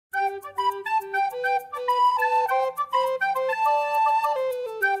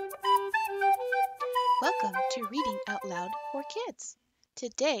to Reading Out Loud for Kids.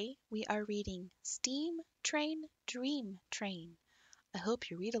 Today we are reading Steam Train Dream Train. I hope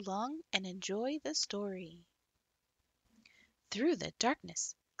you read along and enjoy the story. Through the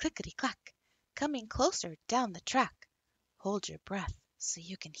darkness, clickety-clack, coming closer down the track. Hold your breath so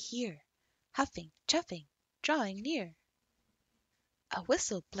you can hear, huffing, chuffing, drawing near. A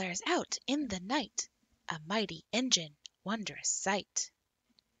whistle blares out in the night, a mighty engine, wondrous sight.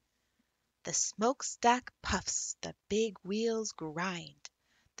 The smokestack puffs, the big wheels grind,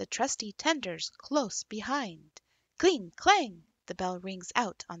 the trusty tenders close behind. Cling, clang, the bell rings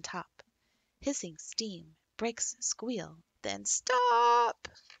out on top. Hissing steam, brakes squeal, then stop!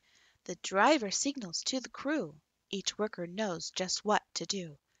 The driver signals to the crew. Each worker knows just what to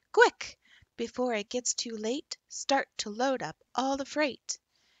do. Quick! Before it gets too late, start to load up all the freight.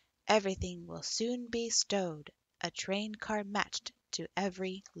 Everything will soon be stowed, a train car matched to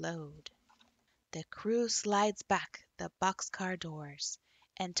every load. The crew slides back the boxcar doors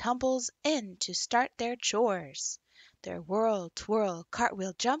and tumbles in to start their chores. Their whirl, twirl,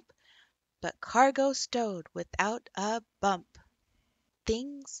 cartwheel jump, but cargo stowed without a bump.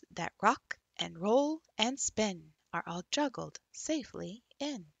 Things that rock and roll and spin are all juggled safely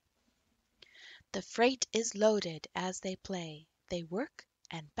in. The freight is loaded as they play. They work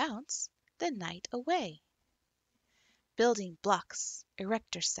and bounce the night away. Building blocks,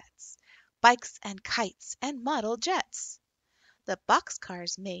 erector sets, bikes and kites and model jets. The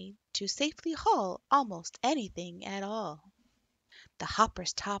boxcars made to safely haul almost anything at all. The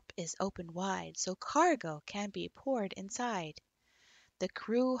hopper's top is open wide so cargo can be poured inside. The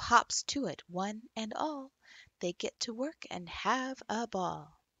crew hops to it one and all. They get to work and have a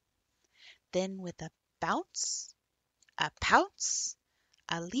ball. Then with a bounce, a pounce,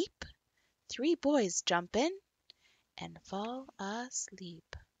 a leap, 3 boys jump in and fall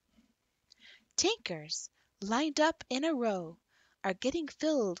asleep. Tankers, lined up in a row, are getting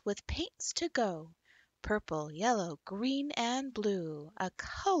filled with paints to go. Purple, yellow, green, and blue, a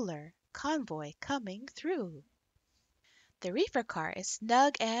color convoy coming through. The reefer car is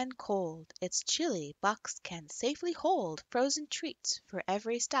snug and cold. Its chilly box can safely hold frozen treats for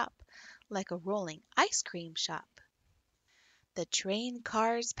every stop, like a rolling ice cream shop. The train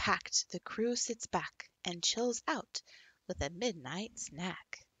car's packed, the crew sits back and chills out with a midnight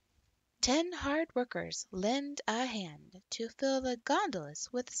snack. 10 hard workers lend a hand to fill the gondolas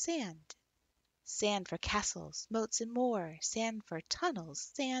with sand. Sand for castles, moats, and more, sand for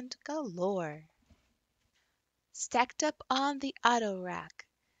tunnels, sand galore. Stacked up on the auto rack,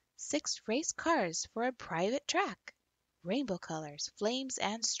 6 race cars for a private track. Rainbow colors, flames,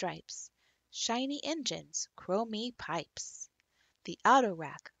 and stripes, shiny engines, chromy pipes. The auto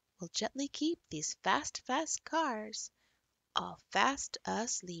rack will gently keep these fast, fast cars all fast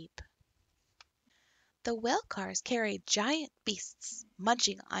asleep. The whale cars carry giant beasts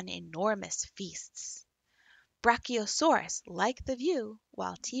munching on enormous feasts. Brachiosaurus like the view,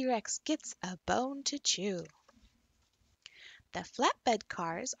 while T-Rex gets a bone to chew. The flatbed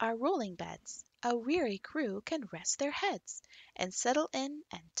cars are rolling beds. A weary crew can rest their heads and settle in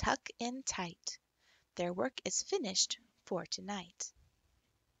and tuck in tight. Their work is finished for tonight.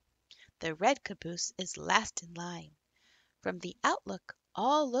 The red caboose is last in line. From the outlook,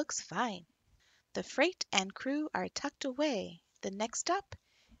 all looks fine. The freight and crew are tucked away. The next stop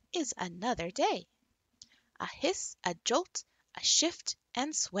is another day. A hiss, a jolt, a shift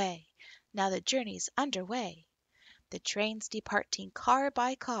and sway. Now the journey's underway. The train's departing car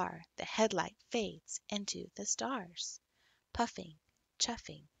by car. The headlight fades into the stars. Puffing,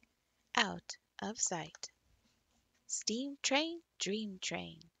 chuffing, out of sight. Steam train, dream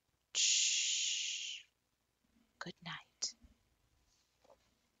train. Shh. Good night.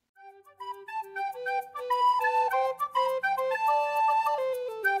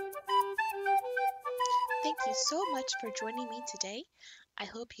 Thank you so much for joining me today. I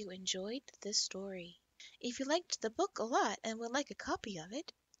hope you enjoyed this story. If you liked the book a lot and would like a copy of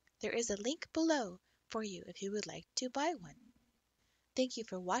it, there is a link below for you if you would like to buy one. Thank you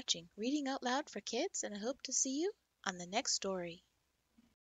for watching Reading Out Loud for Kids, and I hope to see you on the next story.